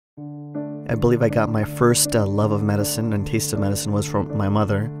I believe I got my first love of medicine and taste of medicine was from my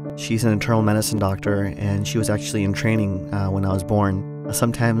mother. She's an internal medicine doctor, and she was actually in training when I was born.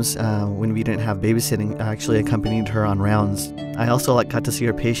 Sometimes when we didn't have babysitting, I actually accompanied her on rounds. I also got to see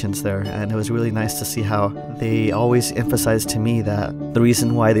her patients there, and it was really nice to see how they always emphasized to me that the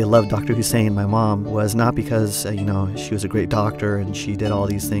reason why they loved Dr. Hussain, my mom, was not because, she was a great doctor and she did all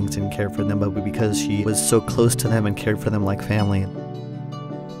these things and cared for them, but because she was so close to them and cared for them like family.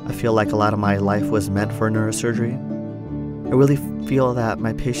 I feel like a lot of my life was meant for neurosurgery. I really feel that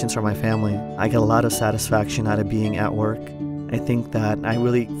my patients are my family. I get a lot of satisfaction out of being at work. I think that I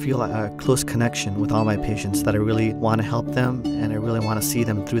really feel a close connection with all my patients, that I really want to help them and I really want to see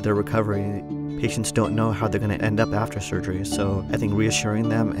them through their recovery. Patients don't know how they're going to end up after surgery, so I think reassuring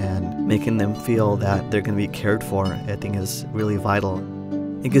them and making them feel that they're going to be cared for, I think is really vital.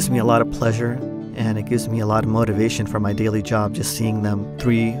 It gives me a lot of pleasure and it gives me a lot of motivation for my daily job, just seeing them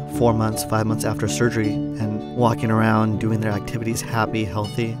 3, 4 months, 5 months after surgery and walking around, doing their activities happy,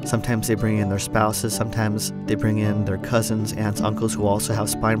 healthy. Sometimes they bring in their spouses, sometimes they bring in their cousins, aunts, uncles who also have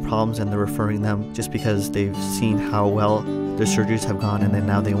spine problems, and they're referring them just because they've seen how well their surgeries have gone, and then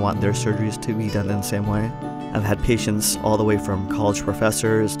now they want their surgeries to be done in the same way. I've had patients all the way from college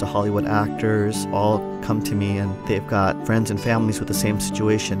professors to Hollywood actors all come to me, and they've got friends and families with the same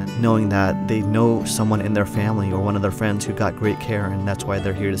situation, knowing that they know someone in their family or one of their friends who got great care, and that's why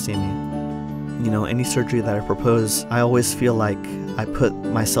they're here to see me. Any surgery that I propose, I always feel like I put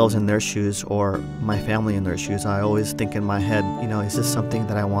myself in their shoes or my family in their shoes. I always think in my head, is this something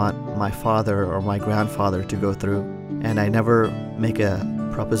that I want my father or my grandfather to go through? And I never make a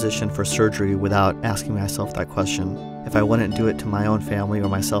proposition for surgery without asking myself that question. If I wouldn't do it to my own family or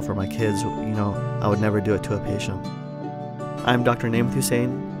myself or my kids, I would never do it to a patient. I'm Dr. Namath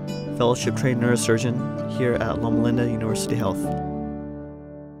Hussain, fellowship-trained neurosurgeon here at Loma University Health.